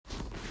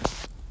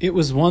It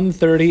was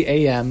 1:30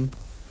 a.m.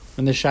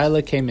 when the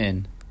Shaila came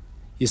in.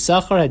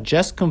 Yisachar had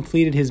just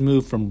completed his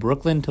move from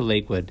Brooklyn to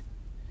Lakewood.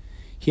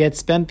 He had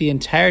spent the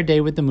entire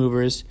day with the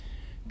movers,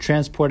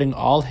 transporting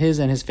all his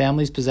and his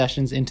family's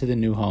possessions into the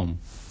new home.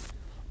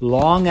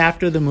 Long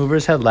after the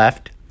movers had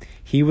left,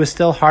 he was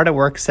still hard at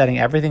work setting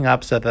everything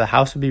up so that the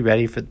house would be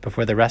ready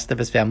before the rest of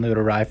his family would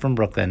arrive from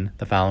Brooklyn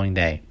the following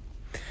day.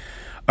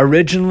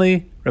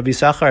 Originally, Rabbi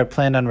Yisachar had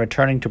planned on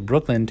returning to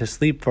Brooklyn to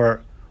sleep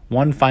for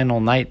one final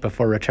night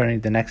before returning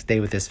the next day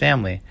with his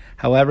family.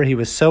 However, he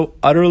was so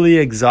utterly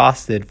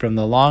exhausted from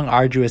the long,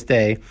 arduous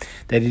day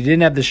that he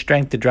didn't have the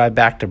strength to drive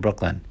back to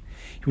Brooklyn.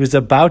 He was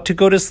about to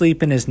go to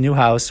sleep in his new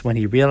house when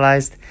he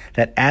realized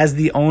that as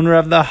the owner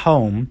of the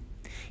home,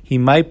 he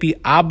might be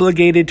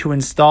obligated to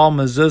install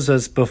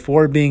mezuzahs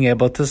before being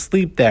able to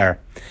sleep there.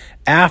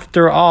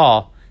 After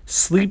all,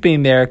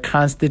 sleeping there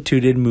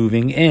constituted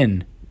moving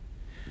in.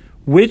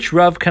 Which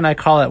Rav can I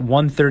call at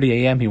 1:30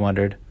 a.m., he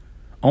wondered.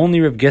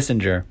 Only Rav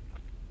Gissinger.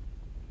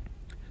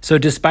 So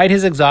despite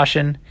his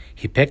exhaustion,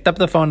 he picked up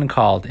the phone and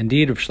called.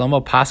 Indeed, Rav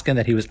Shlomo paskin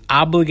that he was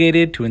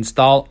obligated to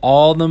install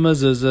all the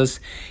mezuzahs,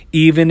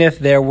 even if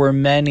there were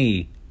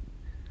many.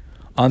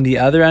 On the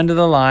other end of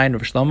the line,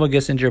 Rav Shlomo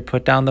Gissinger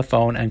put down the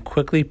phone and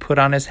quickly put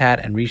on his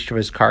hat and reached for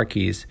his car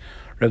keys.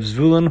 Rav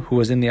Zvulun, who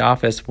was in the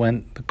office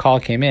when the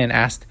call came in,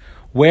 asked,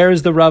 "Where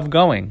is the Rav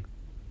going?"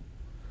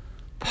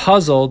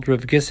 Puzzled,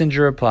 Rav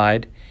Gissinger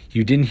replied,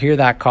 "You didn't hear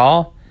that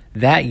call?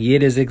 That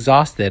Yid is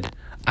exhausted.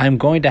 I'm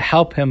going to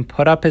help him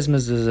put up his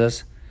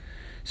mezuzahs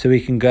so he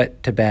can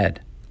get to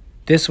bed.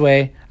 This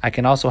way, I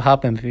can also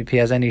help him if he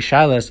has any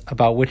shilas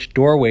about which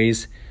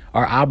doorways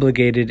are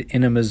obligated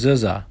in a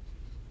mezuzah."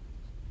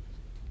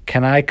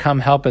 "Can I come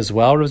help as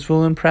well?" Rav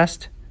Zvulun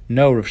pressed.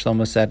 "No," Rav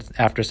Shlomo said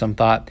after some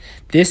thought.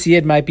 "This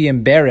Yid might be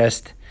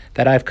embarrassed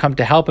that I've come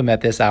to help him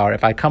at this hour.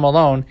 If I come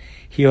alone,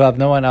 he'll have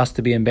no one else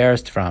to be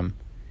embarrassed from."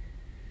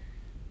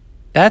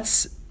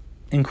 That's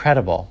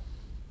incredible.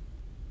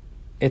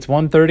 It's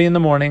 1:30 in the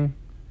morning.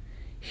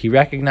 He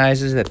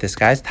recognizes that this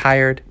guy's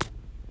tired.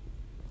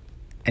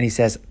 And he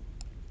says,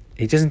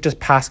 he doesn't just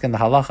paskin the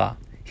halacha.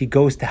 He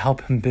goes to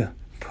help him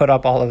put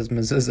up all of his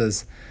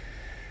mezuzahs.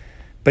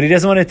 But he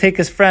doesn't want to take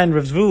his friend,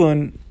 Rav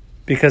Zvulun,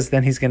 because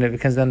then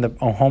the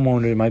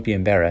homeowner might be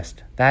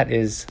embarrassed. That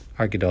is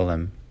our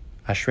gedolim.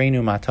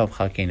 Ashreinu matov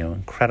chalkenu.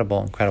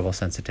 Incredible, incredible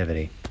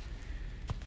sensitivity.